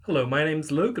Hello, my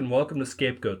name's Luke, and welcome to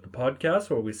Scapegoat, the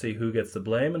podcast where we see who gets the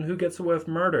blame and who gets away with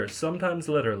murder, sometimes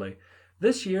literally.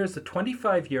 This year is the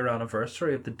 25-year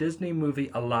anniversary of the Disney movie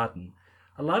Aladdin.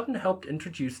 Aladdin helped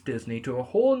introduce Disney to a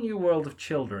whole new world of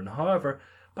children. However,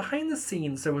 behind the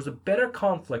scenes there was a bitter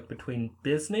conflict between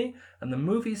Disney and the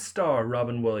movie's star,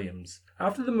 Robin Williams.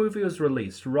 After the movie was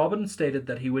released, Robin stated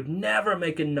that he would never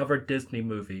make another Disney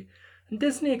movie, and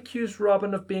Disney accused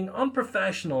Robin of being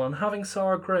unprofessional and having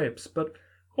sour grapes, but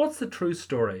what's the true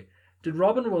story? Did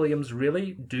Robin Williams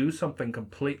really do something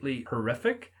completely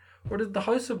horrific? Or did the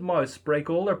House of Mouse break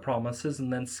all their promises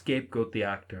and then scapegoat the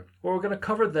actor? Well, we're going to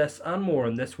cover this and more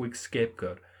in this week's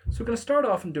Scapegoat. So we're going to start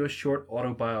off and do a short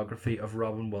autobiography of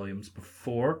Robin Williams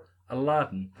before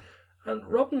Aladdin. And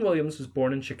Robin Williams was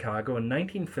born in Chicago in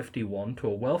 1951 to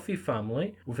a wealthy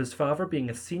family, with his father being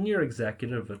a senior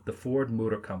executive at the Ford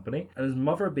Motor Company and his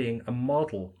mother being a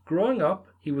model. Growing up,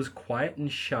 he was quiet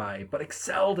and shy, but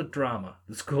excelled at drama.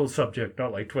 The school subject,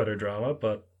 not like Twitter drama,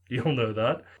 but you'll know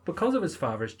that. Because of his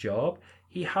father's job,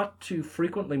 he had to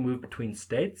frequently move between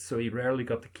states, so he rarely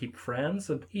got to keep friends,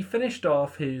 and he finished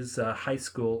off his high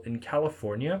school in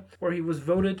California, where he was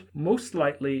voted most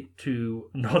likely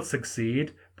to not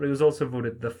succeed, but he was also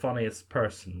voted the funniest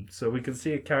person. So we can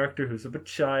see a character who's a bit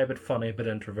shy, a bit funny, a bit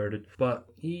introverted, but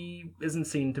he isn't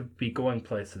seen to be going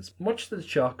places. Much to the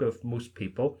shock of most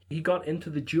people, he got into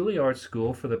the Juilliard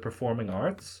School for the Performing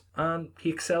Arts, and he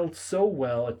excelled so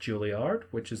well at Juilliard,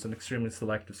 which is an extremely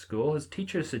selective school, his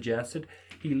teacher suggested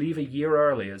he leave a year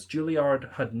early, as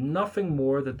Juilliard had nothing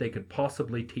more that they could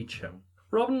possibly teach him.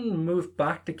 Robin moved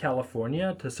back to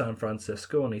California, to San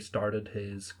Francisco, and he started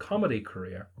his comedy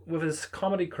career. With his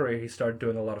comedy career, he started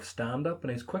doing a lot of stand-up,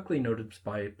 and he's quickly noticed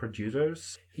by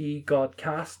producers. He got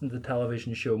cast in the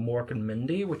television show Mork and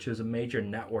Mindy, which is a major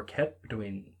network hit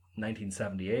between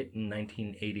 1978 and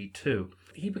 1982.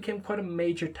 He became quite a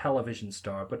major television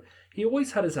star, but he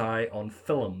always had his eye on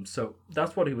film, so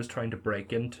that's what he was trying to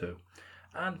break into.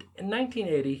 And in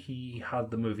 1980, he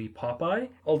had the movie Popeye.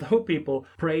 Although people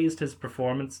praised his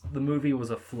performance, the movie was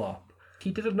a flop.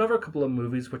 He did another couple of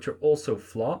movies which are also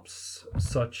flops,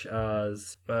 such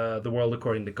as The World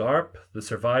According to Garp, The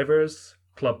Survivors,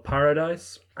 Club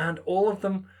Paradise, and all of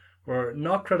them were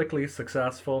not critically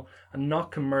successful and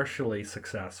not commercially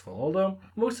successful. Although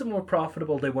most of them were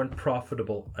profitable, they weren't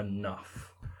profitable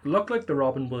enough. It looked like the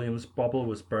Robin Williams bubble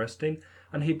was bursting,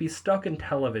 and he'd be stuck in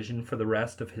television for the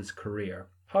rest of his career.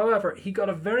 However, he got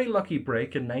a very lucky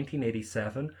break in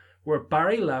 1987, where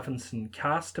Barry Levinson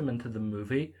cast him into the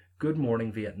movie Good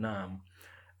Morning Vietnam.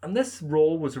 And this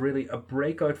role was really a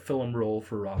breakout film role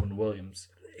for Robin Williams.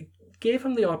 It gave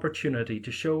him the opportunity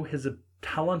to show his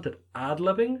talent at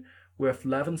ad-libbing, with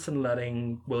Levinson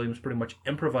letting Williams pretty much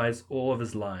improvise all of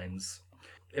his lines.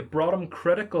 It brought him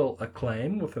critical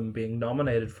acclaim, with him being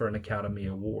nominated for an Academy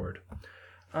Award.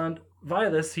 And via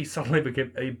this, he suddenly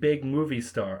became a big movie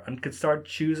star and could start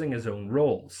choosing his own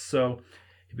roles. So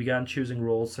he began choosing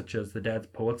roles such as The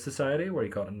Dead Poets Society, where he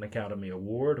got an Academy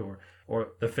Award,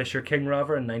 or The Fisher King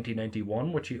rather in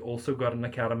 1991, which he also got an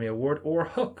Academy Award, or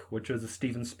Hook, which was a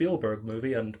Steven Spielberg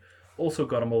movie and also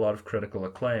got him a lot of critical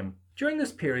acclaim. During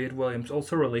this period, Williams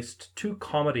also released 2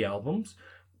 comedy albums,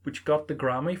 which got the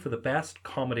Grammy for the Best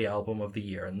Comedy Album of the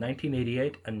Year in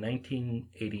 1988 and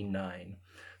 1989.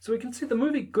 So we can see the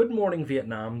movie Good Morning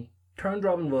Vietnam turned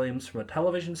Robin Williams from a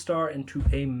television star into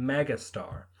a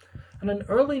megastar. And in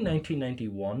early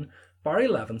 1991, Barry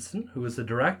Levinson, who was the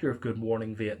director of Good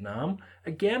Morning Vietnam,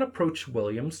 again approached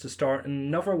Williams to star in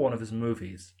another one of his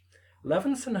movies.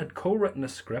 Levinson had co-written a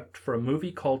script for a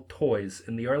movie called Toys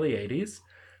in the early 80s,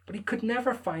 but he could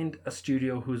never find a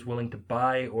studio who was willing to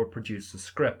buy or produce the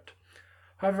script.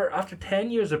 However, after 10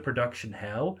 years of production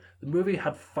hell, the movie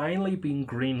had finally been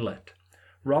greenlit.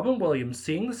 Robin Williams,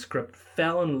 seeing the script,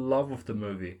 fell in love with the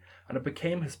movie, and it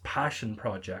became his passion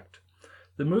project.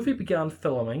 The movie began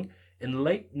filming in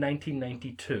late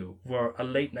 1992, for a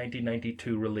late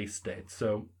 1992 release date.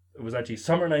 So it was actually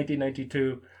summer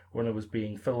 1992 when it was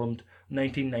being filmed,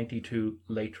 1992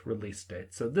 late release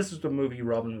date. So this is the movie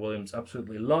Robin Williams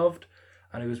absolutely loved,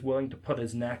 and he was willing to put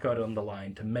his neck out on the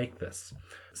line to make this.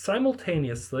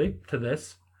 Simultaneously to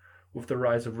this, with the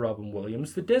rise of Robin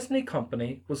Williams, the Disney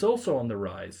company was also on the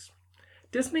rise.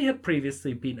 Disney had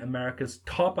previously been America's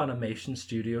top animation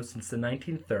studio since the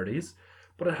 1930s,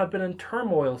 but it had been in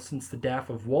turmoil since the death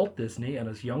of Walt Disney and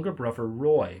his younger brother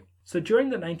Roy. So during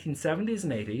the 1970s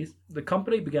and 80s, the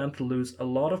company began to lose a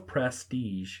lot of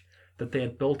prestige that they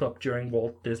had built up during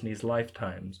Walt Disney's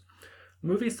lifetimes.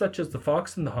 Movies such as The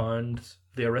Fox and the Hound,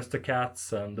 The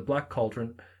Aristocats, and The Black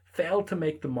Cauldron failed to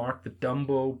make the mark that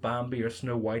Dumbo, Bambi, or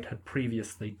Snow White had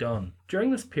previously done.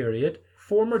 During this period,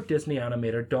 former Disney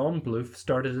animator Don Bluth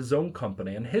started his own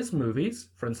company, and his movies,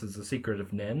 for instance The Secret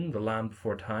of NIMH, The Land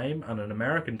Before Time, and An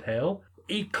American Tail,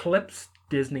 eclipsed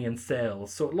Disney in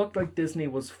sales. So it looked like Disney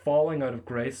was falling out of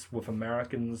grace with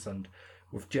Americans and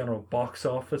with general box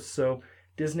office, so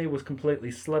Disney was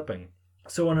completely slipping.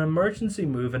 So in an emergency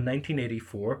move in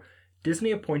 1984,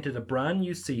 Disney appointed a brand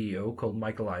new CEO called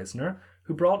Michael Eisner,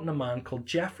 who brought in a man called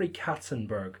Jeffrey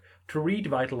Katzenberg to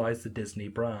revitalize the Disney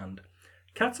brand.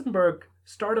 Katzenberg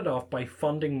started off by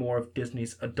funding more of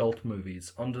Disney's adult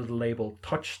movies under the label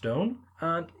Touchstone,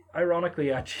 and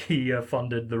ironically actually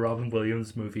funded the Robin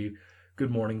Williams movie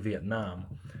Good Morning Vietnam.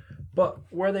 But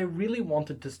where they really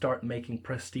wanted to start making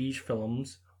prestige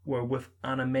films were with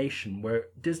animation, where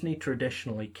Disney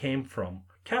traditionally came from.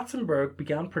 Katzenberg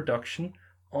began production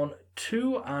on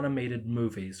 2 animated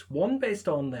movies, one based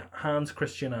on the Hans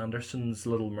Christian Andersen's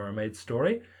Little Mermaid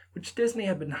story, which Disney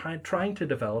had been trying to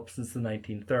develop since the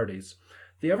 1930s.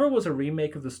 The other was a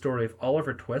remake of the story of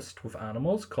Oliver Twist with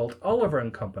animals called Oliver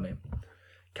and Company.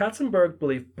 Katzenberg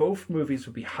believed both movies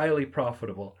would be highly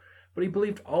profitable, but he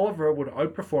believed Oliver would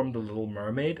outperform The Little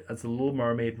Mermaid, as The Little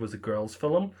Mermaid was a girls'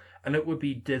 film, and it would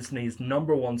be Disney's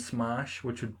 #1 smash,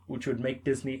 which would make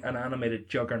Disney an animated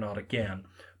juggernaut again.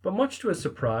 But much to his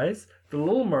surprise, The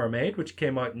Little Mermaid, which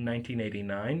came out in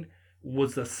 1989,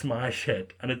 was a smash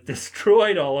hit, and it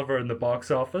destroyed Oliver in the box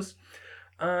office,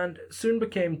 and soon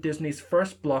became Disney's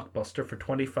first blockbuster for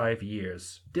 25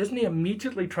 years. Disney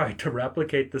immediately tried to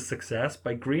replicate this success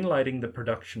by greenlighting the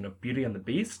production of Beauty and the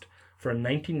Beast for a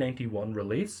 1991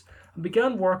 release, and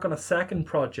began work on a second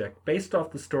project based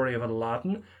off the story of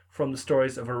Aladdin from the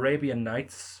stories of Arabian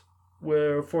Nights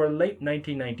for a late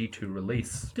 1992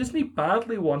 release. Disney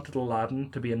badly wanted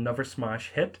Aladdin to be another smash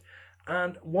hit,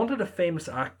 and wanted a famous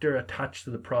actor attached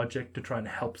to the project to try and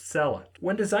help sell it.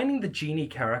 When designing the genie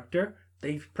character,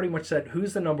 they pretty much said,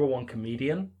 who's the #1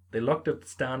 comedian? They looked at the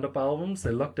stand-up albums,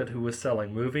 they looked at who was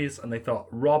selling movies, and they thought,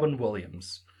 Robin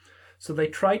Williams. So they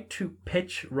tried to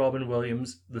pitch Robin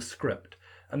Williams the script,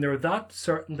 and they were that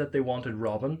certain that they wanted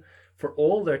Robin. For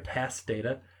all their test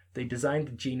data, they designed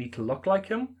the genie to look like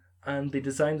him, and they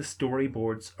designed the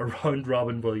storyboards around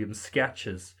Robin Williams'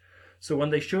 sketches. So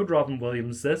when they showed Robin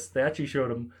Williams this, they actually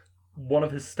showed him one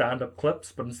of his stand-up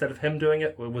clips, but instead of him doing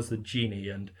it, it was the genie,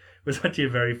 and it was actually a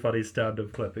very funny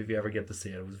stand-up clip if you ever get to see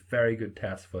it. It was very good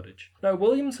test footage. Now,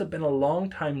 Williams had been a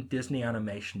long-time Disney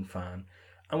animation fan,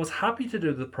 and was happy to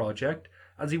do the project,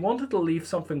 as he wanted to leave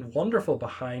something wonderful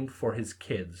behind for his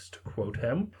kids, to quote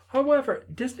him. However,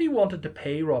 Disney wanted to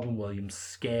pay Robin Williams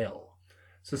scale.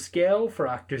 So scale for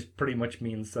actors pretty much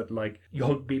means that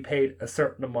you'll be paid a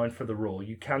certain amount for the role.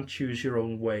 You can't choose your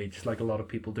own wage like a lot of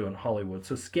people do in Hollywood.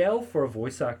 So scale for a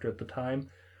voice actor at the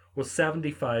time was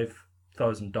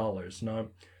 $75,000. Now,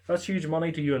 that's huge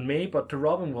money to you and me, but to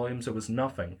Robin Williams it was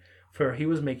nothing, for he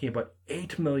was making about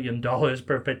 $8 million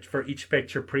for each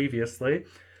picture previously.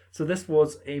 So this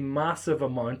was a massive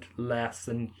amount less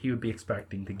than he would be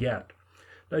expecting to get.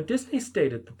 Now, Disney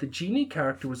stated that the genie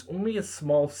character was only a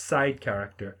small side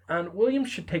character, and Williams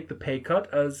should take the pay cut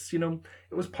as,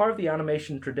 it was part of the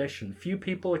animation tradition. Few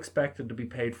people expected to be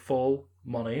paid full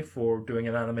money for doing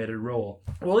an animated role.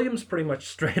 Williams pretty much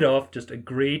straight off just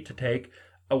agreed to take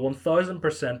a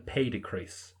 1,000% pay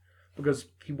decrease, because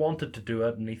he wanted to do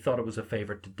it and he thought it was a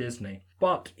favour to Disney.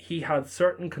 But he had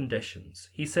certain conditions.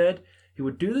 He said he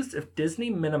would do this if Disney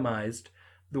minimised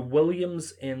the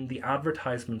Williams in the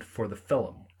advertisement for the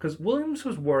film, because Williams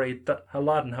was worried that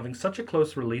Aladdin, having such a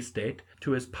close release date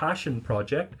to his passion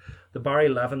project, the Barry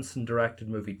Levinson directed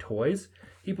movie Toys,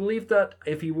 he believed that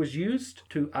if he was used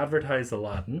to advertise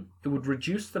Aladdin, it would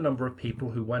reduce the number of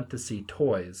people who went to see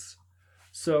Toys.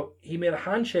 So he made a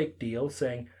handshake deal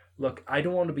saying, look, I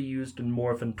don't want to be used in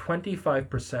more than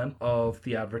 25% of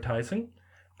the advertising,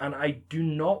 and I do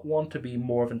not want to be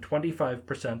more than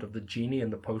 25% of the genie in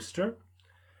the poster.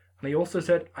 And he also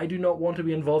said, I do not want to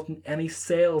be involved in any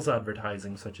sales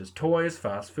advertising, such as toys,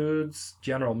 fast foods,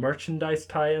 general merchandise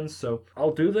tie-ins. So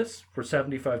I'll do this for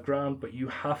 75 grand, but you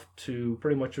have to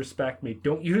pretty much respect me.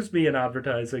 Don't use me in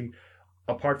advertising,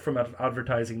 apart from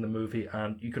advertising the movie,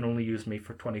 and you can only use me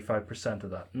for 25%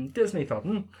 of that. And Disney thought,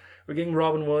 we're getting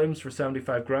Robin Williams for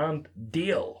 75 grand.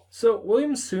 Deal. So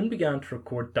Williams soon began to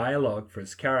record dialogue for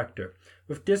his character,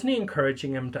 with Disney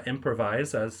encouraging him to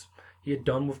improvise, as he had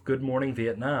done with Good Morning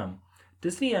Vietnam.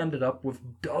 Disney ended up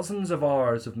with dozens of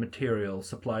hours of material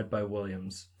supplied by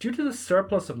Williams. Due to the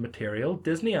surplus of material,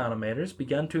 Disney animators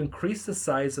began to increase the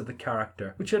size of the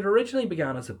character, which had originally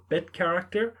begun as a bit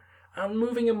character, and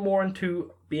moving him more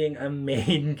into being a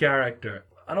main character.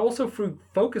 And also through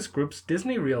focus groups,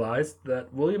 Disney realized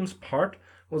that Williams' part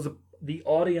was the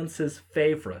audience's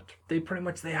favourite. They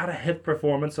had a hit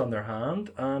performance on their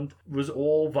hand, and it was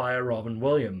all via Robin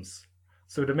Williams.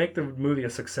 So to make the movie a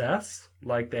success,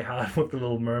 like they had with The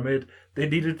Little Mermaid, they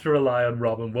needed to rely on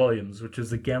Robin Williams, which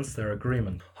is against their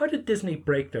agreement. How did Disney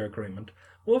break their agreement?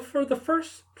 Well, for the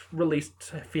first released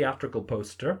theatrical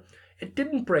poster, it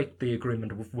didn't break the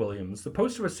agreement with Williams. The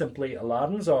poster was simply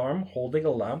Aladdin's arm holding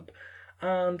a lamp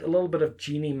and a little bit of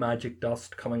genie magic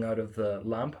dust coming out of the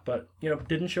lamp, but,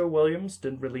 didn't show Williams,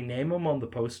 didn't really name him on the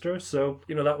poster, so,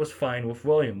 that was fine with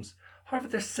Williams. However,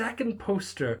 the second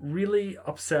poster really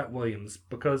upset Williams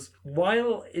because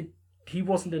while he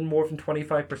wasn't in more than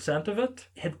 25% of it,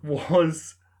 it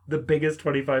was the biggest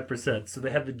 25%. So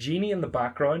they had the genie in the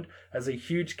background as a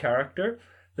huge character,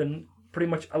 then pretty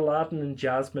much Aladdin and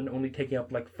Jasmine only taking up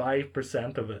like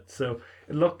 5% of it. So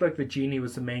it looked like the genie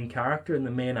was the main character and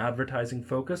the main advertising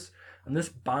focus, and this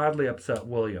badly upset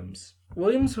Williams.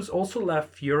 Williams was also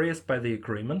left furious by the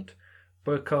agreement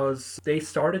because they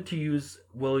started to use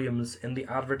Williams in the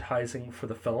advertising for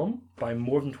the film by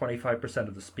more than 25%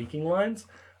 of the speaking lines,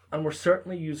 and were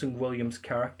certainly using Williams'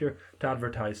 character to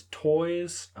advertise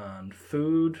toys and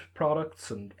food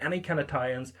products and any kind of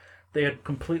tie-ins. They had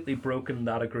completely broken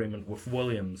that agreement with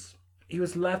Williams. He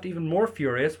was left even more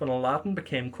furious when Aladdin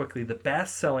became quickly the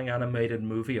best-selling animated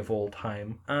movie of all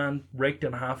time and raked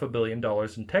in $500 million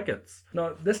in tickets.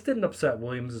 Now, this didn't upset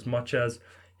Williams as much as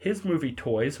his movie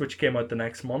Toys, which came out the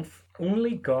next month,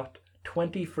 only got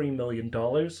 $23 million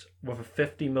with a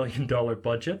 $50 million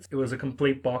budget. It was a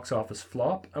complete box office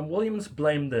flop, and Williams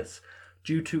blamed this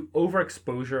due to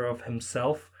overexposure of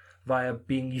himself via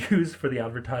being used for the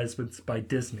advertisements by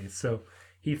Disney. So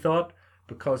he thought,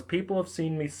 because people have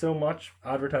seen me so much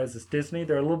advertised as Disney,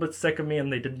 they're a little bit sick of me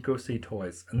and they didn't go see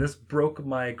Toys. And this broke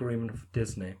my agreement with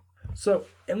Disney. So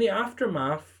in the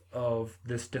aftermath of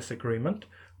this disagreement,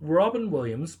 Robin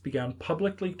Williams began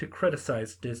publicly to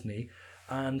criticize Disney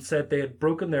and said they had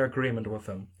broken their agreement with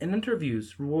him. In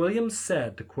interviews, Williams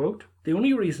said, to quote, "The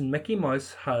only reason Mickey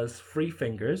Mouse has free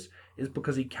fingers is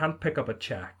because he can't pick up a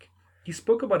check." He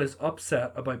spoke about his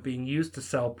upset about being used to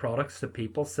sell products to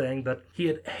people, saying that he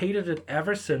had hated it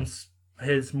ever since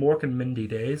his Mork and Mindy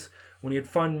days, when he had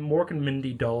found Mork and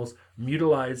Mindy dolls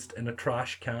mutilized in a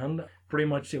trash can. Pretty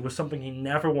much it was something he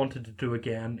never wanted to do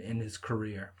again in his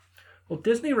career. Well,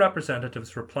 Disney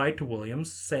representatives replied to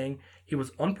Williams saying he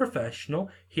was unprofessional,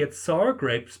 he had sour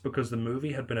grapes because the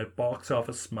movie had been a box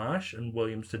office smash and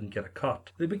Williams didn't get a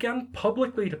cut. They began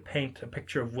publicly to paint a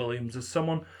picture of Williams as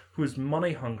someone who was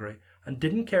money hungry and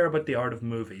didn't care about the art of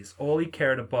movies. All he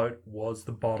cared about was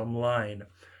the bottom line.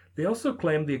 They also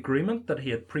claimed the agreement that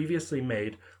he had previously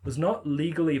made was not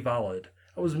legally valid.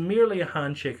 It was merely a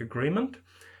handshake agreement,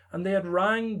 and they had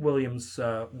rang Williams'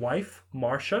 wife,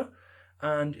 Marcia,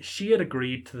 and she had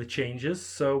agreed to the changes,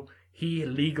 so he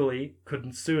legally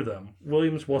couldn't sue them.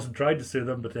 Williams wasn't trying to sue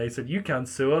them, but they said, "You can't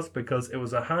sue us because it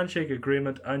was a handshake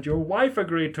agreement and your wife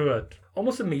agreed to it."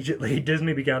 Almost immediately,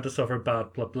 Disney began to suffer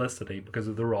bad publicity because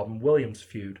of the Robin Williams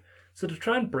feud. So to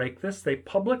try and break this, they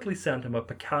publicly sent him a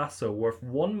Picasso worth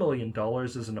 $1 million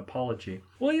as an apology.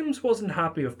 Williams wasn't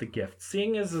happy with the gift,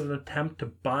 seeing it as an attempt to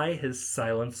buy his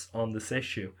silence on this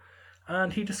issue.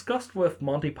 And he discussed with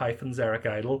Monty Python's Eric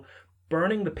Idle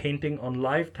burning the painting on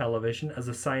live television as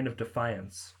a sign of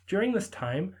defiance. During this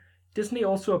time, Disney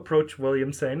also approached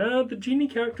Williams saying, the genie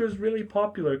character is really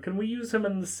popular. Can we use him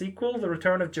in the sequel, The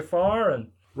Return of Jafar?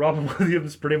 And Robin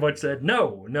Williams pretty much said,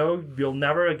 no, you'll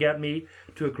never get me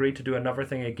to agree to do another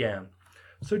thing again.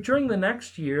 So during the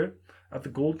next year, at the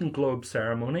Golden Globe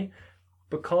ceremony,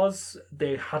 because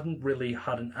they hadn't really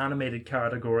had an animated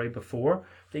category before,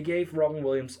 they gave Robin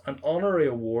Williams an honorary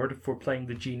award for playing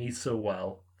the genie so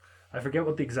well. I forget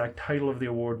what the exact title of the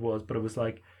award was, but it was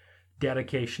like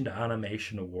Dedication to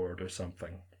Animation Award or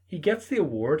something. He gets the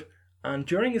award, and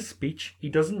during his speech, he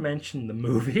doesn't mention the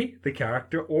movie, the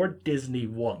character, or Disney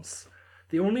once.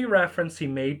 The only reference he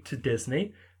made to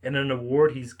Disney in an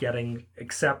award he's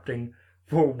accepting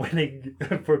for winning,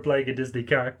 for playing a Disney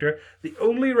character, the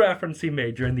only reference he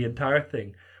made during the entire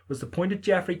thing was to point at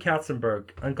Jeffrey Katzenberg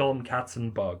and call him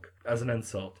Katzenbug as an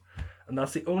insult. And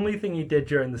that's the only thing he did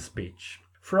during the speech.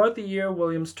 Throughout the year,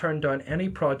 Williams turned down any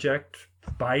project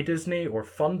by Disney or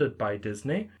funded by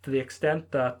Disney, to the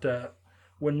extent that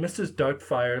when Mrs.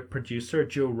 Doubtfire producer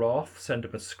Joe Roth sent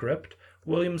him a script,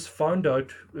 Williams found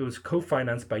out it was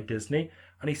co-financed by Disney,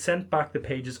 and he sent back the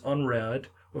pages unread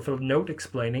with a note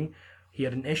explaining he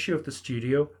had an issue of the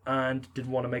studio and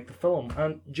didn't want to make the film.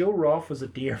 And Joe Roth was a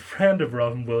dear friend of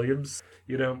Robin Williams.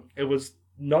 It was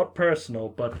not personal,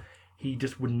 but he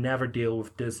just would never deal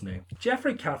with Disney.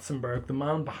 Jeffrey Katzenberg, the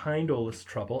man behind all this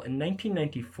trouble, in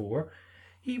 1994,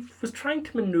 he was trying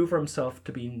to maneuver himself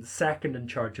to being second in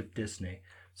charge of Disney.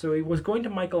 So he was going to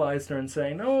Michael Eisner and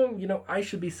saying, "Oh, I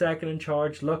should be second in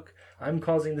charge. Look, I'm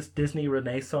causing this Disney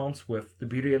renaissance with the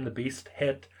Beauty and the Beast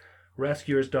hit,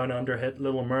 Rescuers Down Under hit,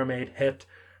 Little Mermaid hit.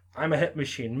 I'm a hit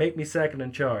machine. Make me second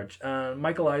in charge." And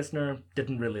Michael Eisner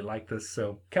didn't really like this,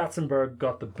 so Katzenberg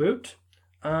got the boot,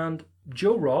 and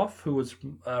Joe Roth, who was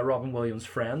Robin Williams'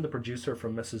 friend, the producer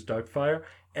from Mrs. Doubtfire,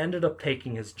 ended up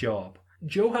taking his job.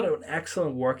 Joe had an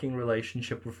excellent working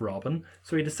relationship with Robin,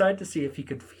 so he decided to see if he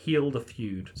could heal the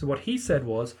feud. So what he said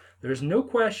was, "There is no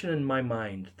question in my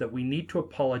mind that we need to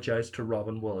apologize to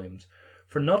Robin Williams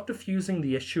for not diffusing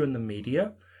the issue in the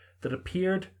media that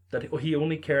appeared that he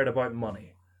only cared about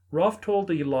money." Roth told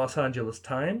the Los Angeles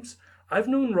Times, "I've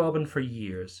known Robin for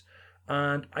years,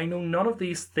 and I know none of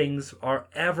these things are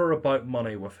ever about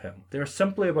money with him. They are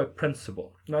simply about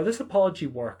principle." Now, this apology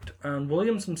worked, and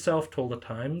Williams himself told the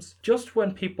Times, "Just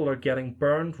when people are getting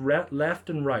burned left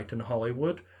and right in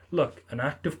Hollywood, look, an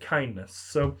act of kindness."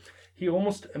 So he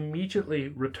almost immediately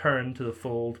returned to the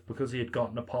fold because he had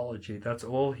got an apology. That's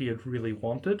all he had really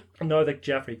wanted. And now that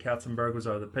Jeffrey Katzenberg was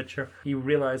out of the picture, he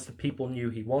realized that people knew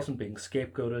he wasn't being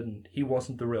scapegoated and he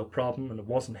wasn't the real problem, and it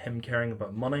wasn't him caring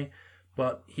about money,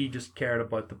 but he just cared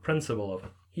about the principle of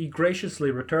it. He graciously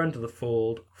returned to the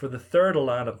fold. For the third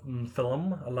Aladdin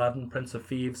film, Aladdin Prince of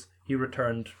Thieves, he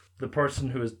returned. The person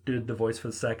who did the voice for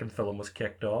the second film was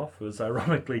kicked off. It was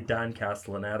ironically Dan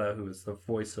Castellaneta, who was the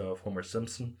voice of Homer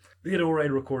Simpson. They had already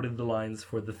recorded the lines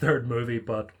for the third movie,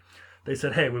 but they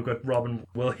said, "Hey, we've got Robin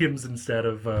Williams instead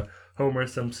of Homer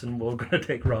Simpson. We're going to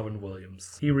take Robin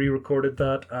Williams." He re-recorded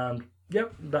that, and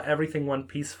everything went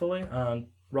peacefully, and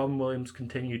Robin Williams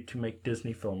continued to make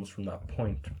Disney films from that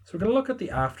point. So we're going to look at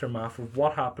the aftermath of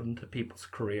what happened to people's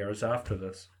careers after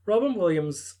this. Robin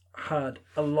Williams had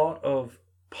a lot of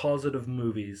positive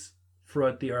movies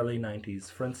throughout the early 90s.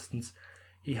 For instance,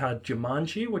 he had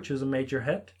Jumanji, which was a major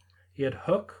hit. He had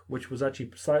Hook, which was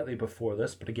actually slightly before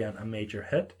this, but again, a major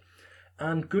hit.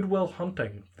 And Good Will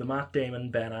Hunting, the Matt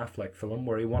Damon, Ben Affleck film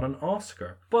where he won an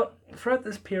Oscar. But throughout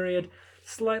this period,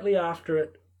 slightly after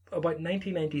it, about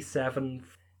 1997,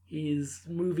 his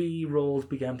movie roles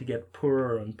began to get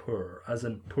poorer and poorer, as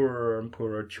in poorer and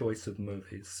poorer choice of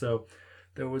movies. So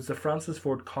there was the Francis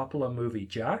Ford Coppola movie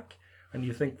Jack, and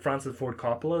you think Francis Ford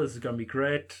Coppola, this is going to be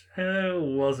great. It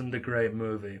wasn't a great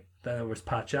movie. Then there was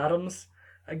Patch Adams.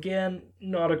 Again,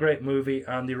 not a great movie,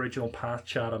 and the original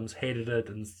Patch Adams hated it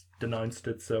and denounced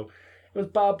it, so it was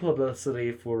bad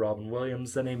publicity for Robin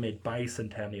Williams. Then he made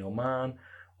Bicentennial Man,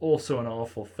 also an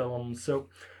awful film. So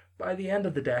by the end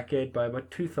of the decade, by about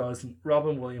 2000,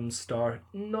 Robin Williams' star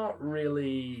not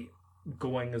really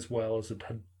going as well as it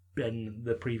had been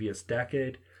the previous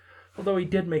decade. Although he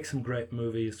did make some great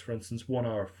movies, for instance, 1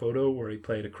 Hour Photo, where he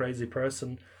played a crazy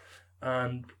person.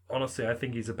 And honestly, I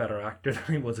think he's a better actor than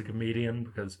he was a comedian,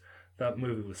 because that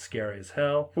movie was scary as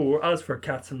hell. As for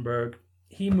Katzenberg,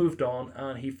 he moved on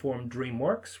and he formed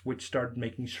DreamWorks, which started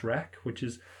making Shrek, which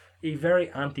is a very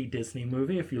anti-Disney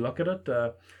movie if you look at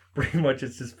it. Pretty much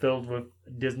it's just filled with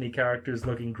Disney characters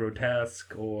looking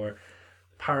grotesque or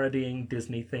parodying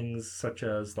Disney things such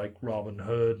as like Robin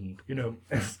Hood, and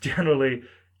it's generally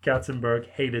Katzenberg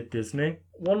hated Disney.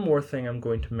 One more thing I'm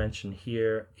going to mention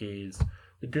here is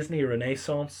the Disney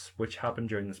Renaissance, which happened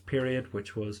during this period,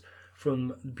 which was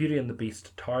from Beauty and the Beast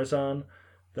to Tarzan.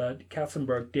 That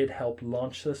Katzenberg did help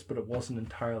launch this, but it wasn't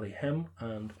entirely him.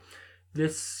 And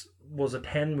this was a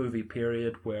 10-movie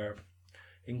period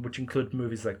which included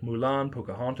movies like Mulan,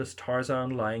 Pocahontas,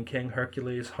 Tarzan, Lion King,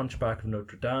 Hercules, Hunchback of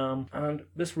Notre Dame. And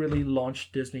this really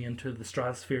launched Disney into the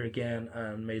stratosphere again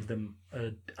and made them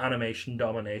animation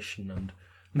domination and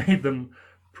made them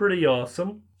pretty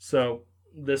awesome. So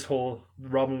this whole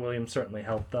Robin Williams certainly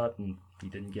helped that, and he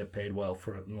didn't get paid well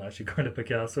for it unless you count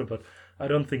Picasso, but I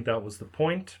don't think that was the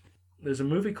point. There's a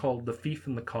movie called The Thief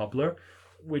and the Cobbler,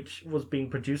 which was being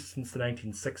produced since the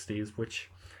 1960s, which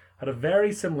had a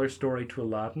very similar story to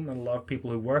Aladdin, and a lot of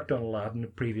people who worked on Aladdin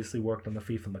had previously worked on The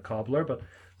Thief and the Cobbler, but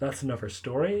that's another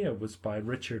story. It was by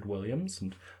Richard Williams,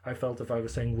 and I felt if I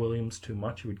was saying Williams too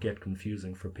much, it would get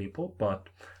confusing for people. But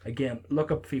again,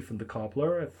 look up Thief and the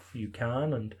Cobbler if you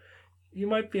can, and you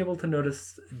might be able to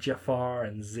notice Jafar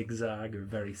and Zigzag are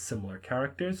very similar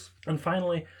characters. And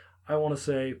finally, I want to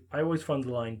say, I always found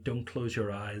the line, "Don't close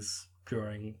your eyes,"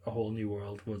 during A Whole New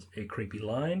World was a creepy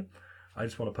line. I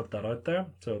just want to put that out there.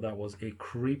 So that was a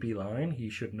creepy line. He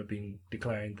shouldn't have been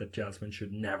declaring that Jasmine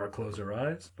should never close her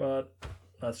eyes. But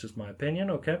that's just my opinion,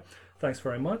 okay? Thanks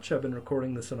very much. I've been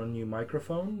recording this on a new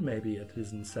microphone. Maybe it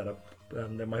isn't set up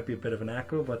and there might be a bit of an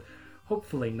echo, but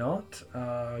Hopefully not.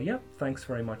 Yeah, thanks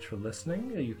very much for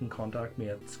listening. You can contact me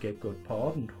at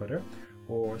ScapegoatPod on Twitter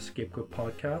or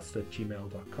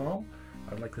scapegoatpodcast@gmail.com.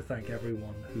 I'd like to thank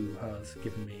everyone who has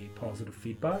given me positive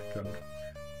feedback, and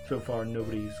so far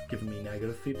nobody's given me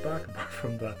negative feedback apart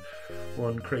from that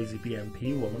one crazy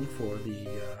BMP woman for the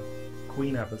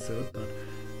Queen episode, but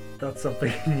that's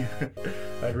something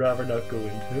I'd rather not go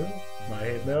into. My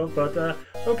hate mail. But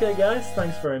okay guys,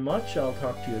 thanks very much. I'll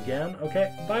talk to you again.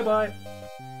 Okay, bye bye.